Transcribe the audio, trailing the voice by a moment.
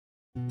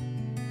Hello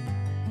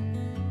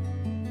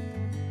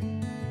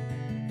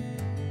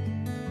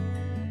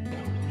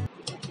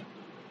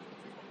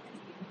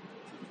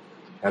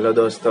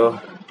दोस्तों,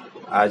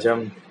 आज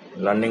हम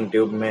लर्निंग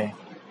ट्यूब में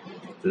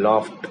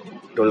लॉफ्ट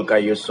टूल का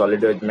यूज़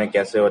सॉलिडेज में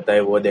कैसे होता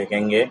है वो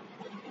देखेंगे।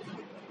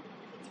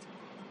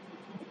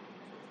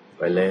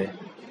 पहले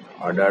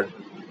ऑर्डर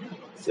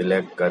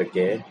सिलेक्ट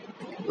करके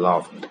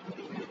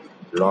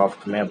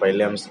लॉफ्ट में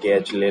पहले हम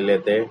स्केच ले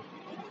लेते।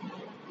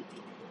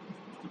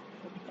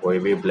 कोई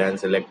भी प्लान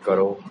सिलेक्ट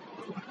करो,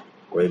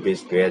 कोई भी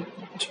स्केच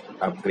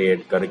आप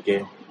क्रिएट करके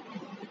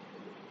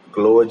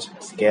क्लोज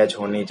स्केच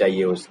होनी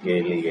चाहिए। उसके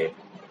लिए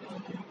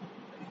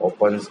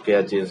open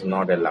sketch is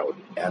not allowed,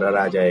 error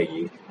आ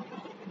जाएगी।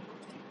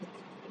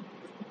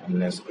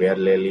 हमने स्क्वायर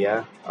ले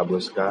लिया। अब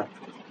उसका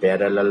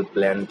पैरेलल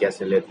प्लेन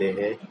कैसे लेते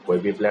हैं, कोई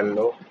भी प्लेन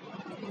लो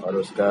और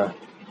उसका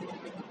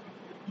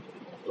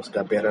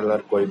पैरेलल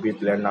कोई भी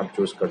प्लेन आप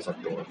चूज कर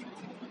सकते हो।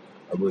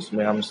 अब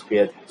उसमें हम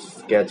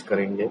स्केच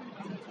करेंगे।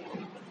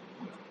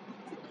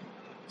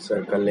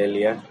 सर्कल ले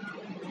लिया।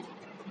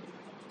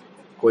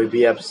 कोई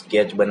भी आप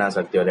स्केच बना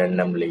सकते हो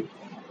रैंडमली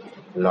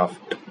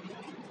लॉफ्ट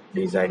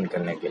डिजाइन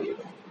करने के लिए।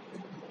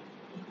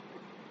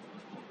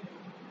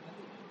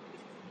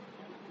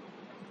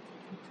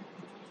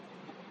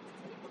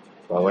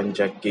 पवन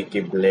चक्की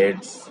की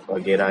ब्लेड्स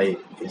वगैरह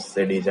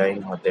इससे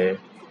डिजाइन होते हैं।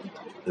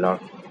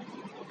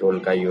 लॉफ्ट टूल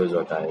का यूज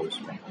होता है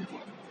उसमें।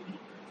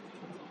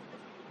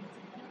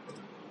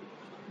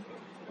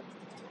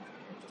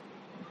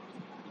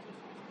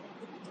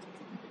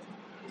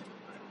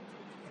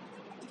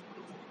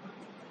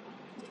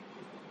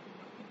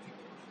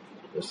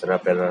 दूसरा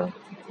पैनल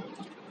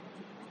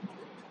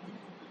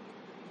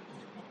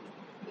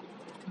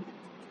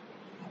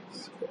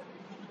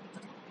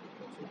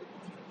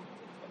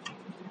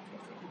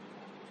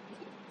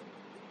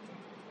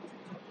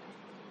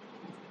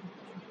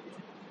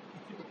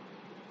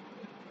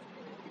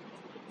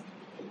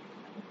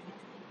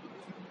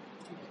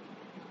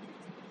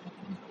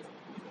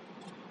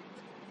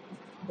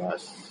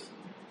बस।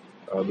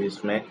 अब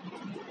इसमें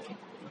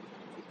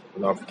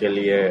लॉफ्ट के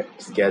लिए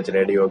स्केच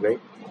रेडी हो गई।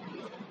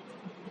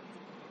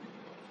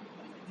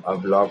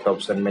 अब लॉफ्ट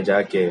ऑप्शन में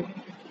जाके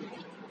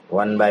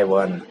 1 बाय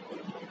 1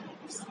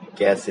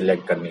 स्केच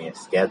सिलेक्ट करनी है।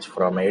 स्केच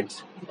फ्रॉम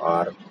एड्स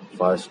और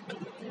फर्स्ट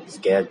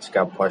स्केच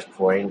का first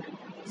point,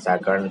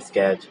 second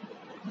sketch,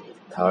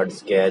 third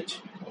sketch,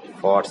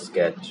 fourth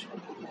sketch.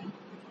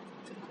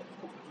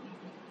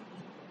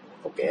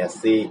 Okay,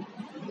 ऐसी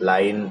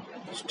लाइन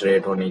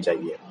स्ट्रेट होनी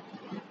चाहिए,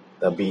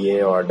 तभी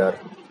ये ऑर्डर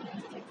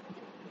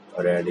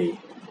रेडी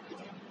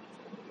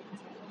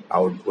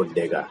आउटपुट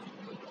देगा।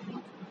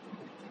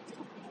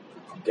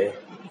 ओके,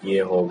 ये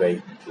हो गई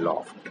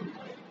लॉफ्ट।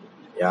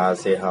 यहाँ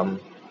से हम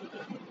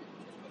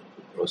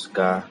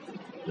उसका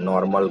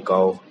नॉर्मल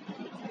कर्व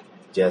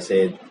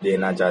जैसे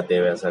देना चाहते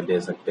हैं वैसा दे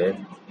सकते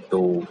हैं।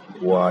 2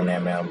 1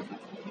 mm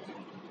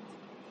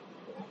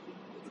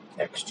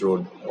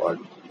एक्सट्रूड और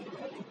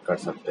कर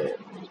सकते हैं,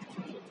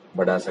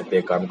 बढ़ा सकते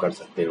हैं, कम कर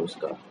सकते हैं।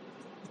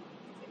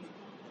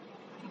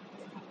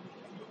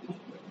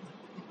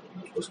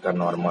 उसका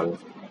नॉर्मल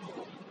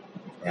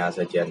यहाँ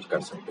से चेंज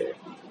कर सकते हैं।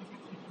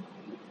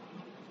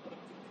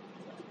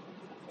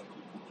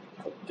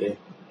 ओके,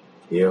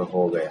 ये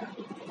हो गया।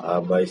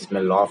 अब इसमें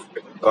लॉफ्ट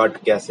कट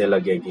कैसे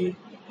लगेगी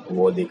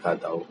वो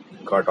दिखाता हूँ।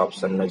 कट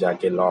ऑप्शन में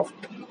जाके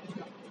लॉफ्ट,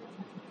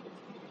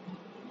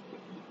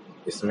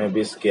 इसमें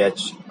भी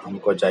स्केच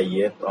हमको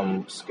चाहिए तो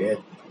हम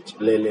स्केच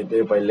ले लेते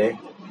हैं।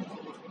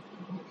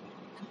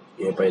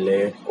 पहले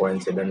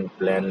कोइंसिडेंट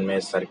प्लेन में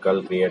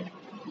सर्कल क्रिएट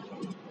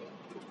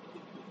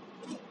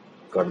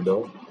कर दो।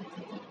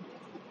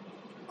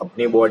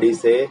 अपनी बॉडी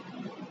से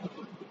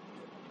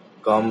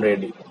कम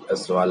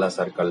रेडियस वाला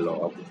सर्कल लो।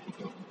 अब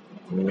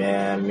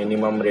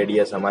मिनिमम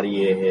रेडियस हमारी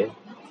ये है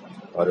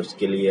और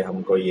उसके लिए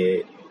हमको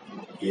ये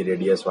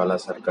रेडियस वाला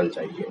सर्कल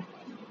चाहिए।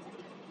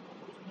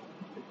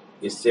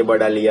 इससे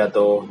बड़ा लिया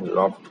तो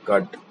लॉफ्ट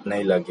कट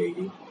नहीं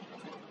लगेगी,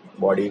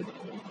 बॉडी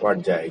फट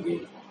जाएगी।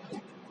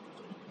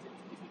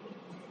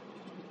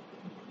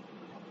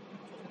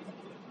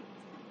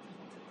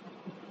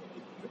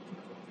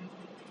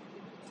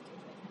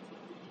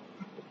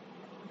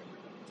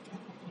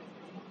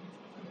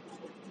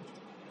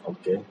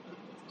 ओके,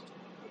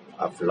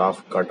 अब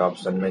लॉफ्ट कट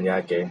ऑप्शन में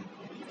जाके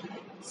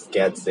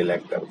स्केच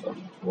सिलेक्ट कर दो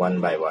 1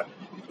 बाय 1।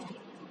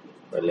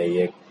 पहले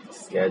ये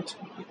स्केच,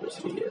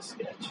 दूसरी ये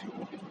स्केच,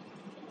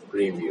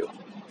 प्रीव्यू।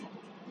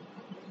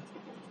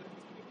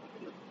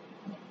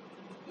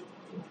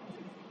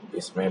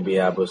 इसमें भी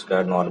आप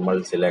उसका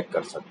नॉर्मल सिलेक्ट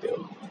कर सकते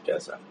हो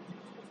कैसा।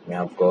 मैं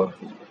आपको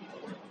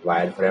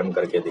वायर फ्रेम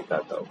करके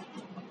दिखाता हूँ।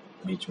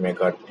 बीच में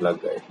कट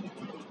लग गए,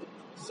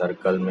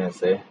 सर्कल में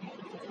से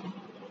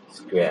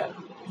स्क्वायर,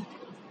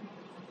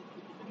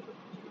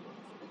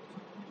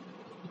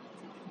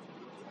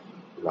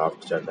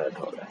 लॉफ्ट जनरेट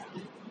हो रहा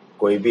है।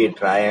 कोई भी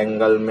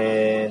ट्रायंगल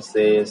में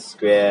से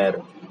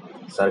स्क्वायर,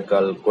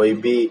 सर्कल, कोई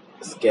भी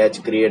स्केच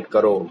क्रिएट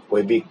करो,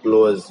 कोई भी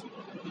क्लोज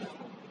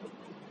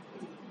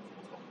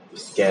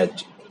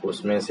स्केच,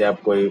 उसमें से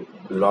आप कोई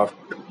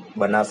लॉफ्ट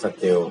बना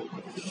सकते हो।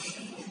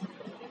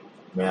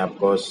 मैं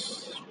आपको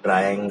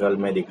ट्रायंगल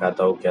में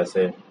दिखाता हूँ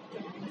कैसे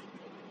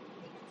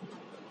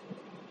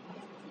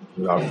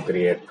लॉफ्ट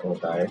क्रिएट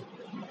होता है।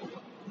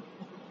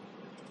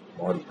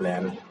 और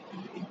प्लान,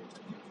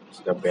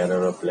 इसका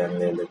पैरेलल प्लान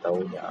ले लेता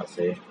हूँ यहाँ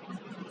से,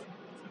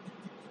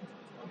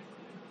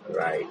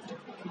 राइट,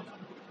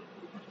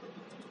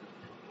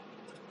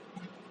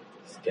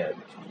 स्केच,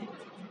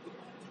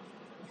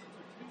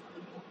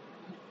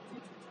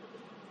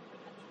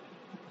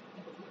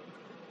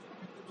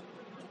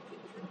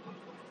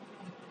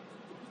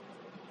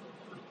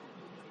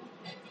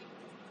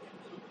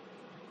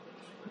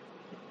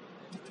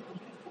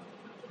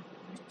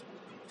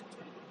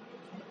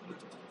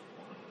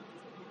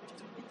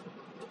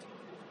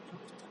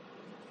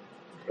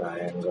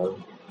 ट्रायंगल।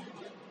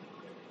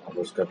 अब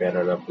उसका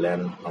पैरेलल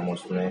प्लान हम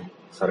उसमें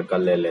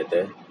सर्कल ले लेते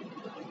हैं।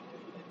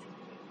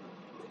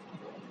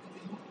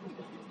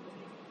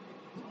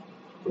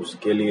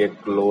 उसके लिए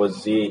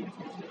क्लोजी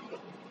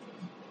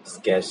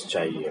स्केच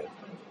चाहिए।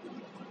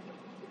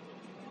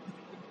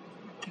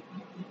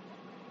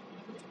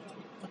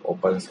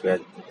 ओपन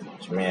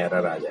स्केच में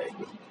एरर आ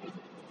जाएगी,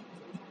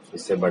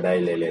 इससे बड़ा ही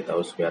ले लेता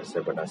हूँ, स्क्वायर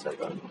से बड़ा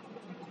सर्कल।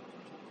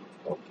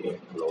 Okay,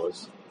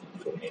 close,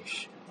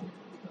 finish.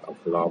 अब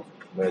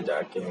लॉफ्ट में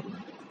जाके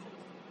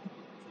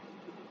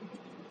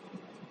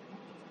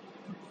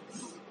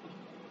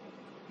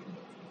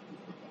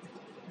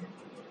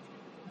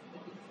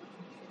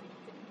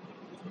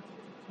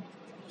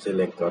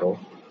सिलेक्ट करो,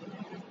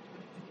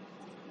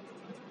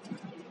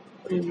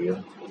 प्रीव्यू,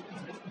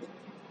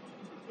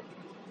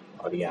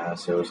 और यहाँ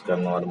से उसका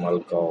नॉर्मल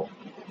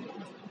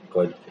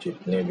को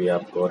जितने भी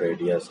आपको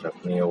रेडियस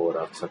रखनी है वो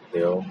रख सकते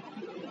हो।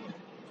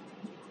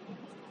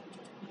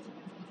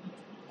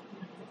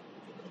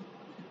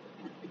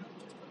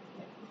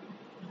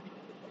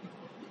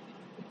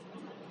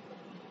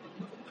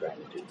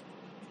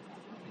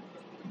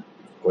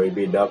 कोई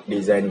भी डक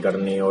डिजाइन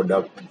करनी हो,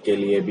 डक के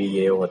लिए भी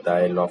ये होता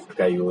है लॉफ्ट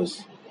का यूज।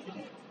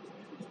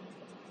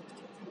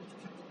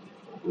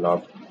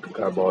 लॉफ्ट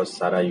का बहुत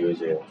सारा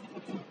यूज है।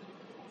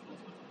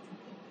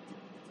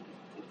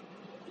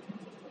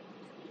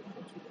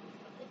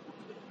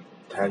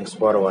 थैंक्स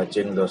फॉर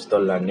वॉचिंग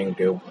दोस्तों, लर्निंग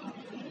ट्यूब।